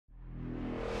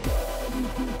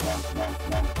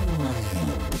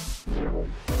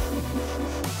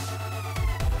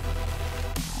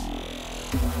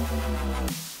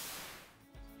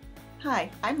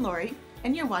Hi, I'm Lori,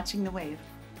 and you're watching The Wave.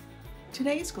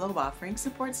 Today's Globe offering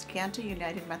supports Ganta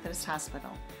United Methodist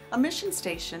Hospital, a mission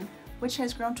station which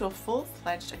has grown to a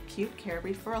full-fledged acute care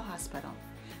referral hospital.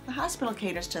 The hospital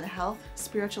caters to the health,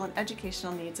 spiritual, and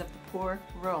educational needs of the poor,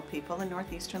 rural people in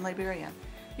northeastern Liberia.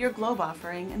 Your Globe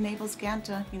offering enables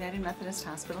Ganta United Methodist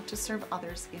Hospital to serve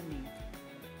others in need.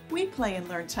 We Play and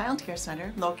Learn Child Care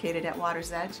Center, located at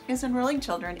Water's Edge, is enrolling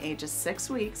children ages 6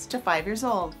 weeks to 5 years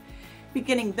old.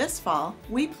 Beginning this fall,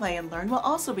 We Play and Learn will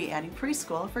also be adding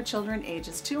preschool for children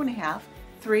ages 2.5,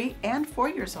 3, and 4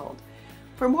 years old.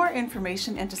 For more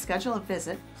information and to schedule a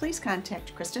visit, please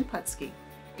contact Kristen Putski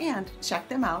and check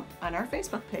them out on our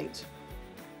Facebook page.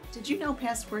 Did you know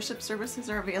past worship services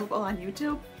are available on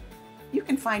YouTube? You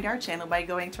can find our channel by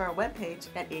going to our webpage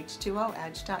at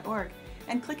h2oedge.org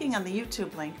and clicking on the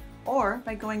YouTube link, or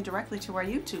by going directly to our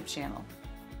YouTube channel.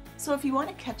 So if you want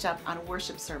to catch up on a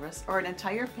worship service or an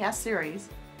entire past series,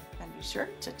 then be sure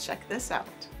to check this out.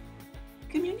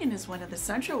 Communion is one of the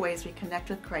central ways we connect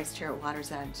with Christ here at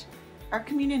Water's Edge. Our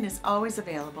communion is always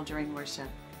available during worship.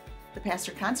 The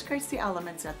pastor consecrates the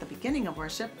elements at the beginning of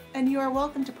worship, and you are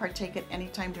welcome to partake at any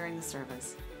time during the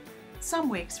service. Some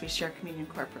weeks we share communion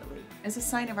corporately as a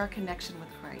sign of our connection with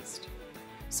Christ.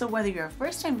 So whether you're a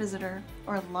first-time visitor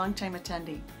or a long-time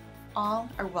attendee, all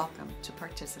are welcome to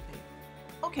participate.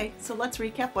 Okay, so let's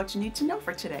recap what you need to know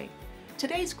for today.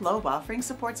 Today's Globe offering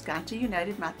supports Ganta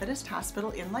United Methodist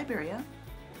Hospital in Liberia.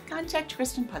 Contact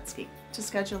Kristen Putski to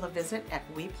schedule a visit at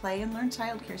We Play and Learn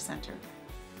Child Care Center.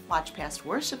 Watch past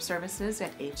worship services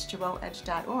at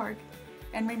h2oedge.org.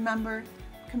 And remember,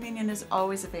 communion is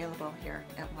always available here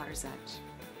at Water's Edge.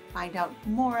 Find out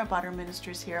more about our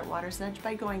ministries here at Water's Edge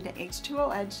by going to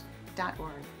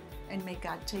h2oedge.org. And may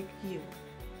God take you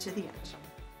to the edge.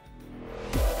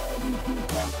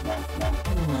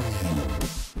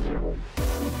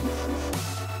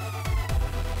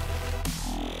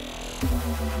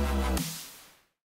 Thank you.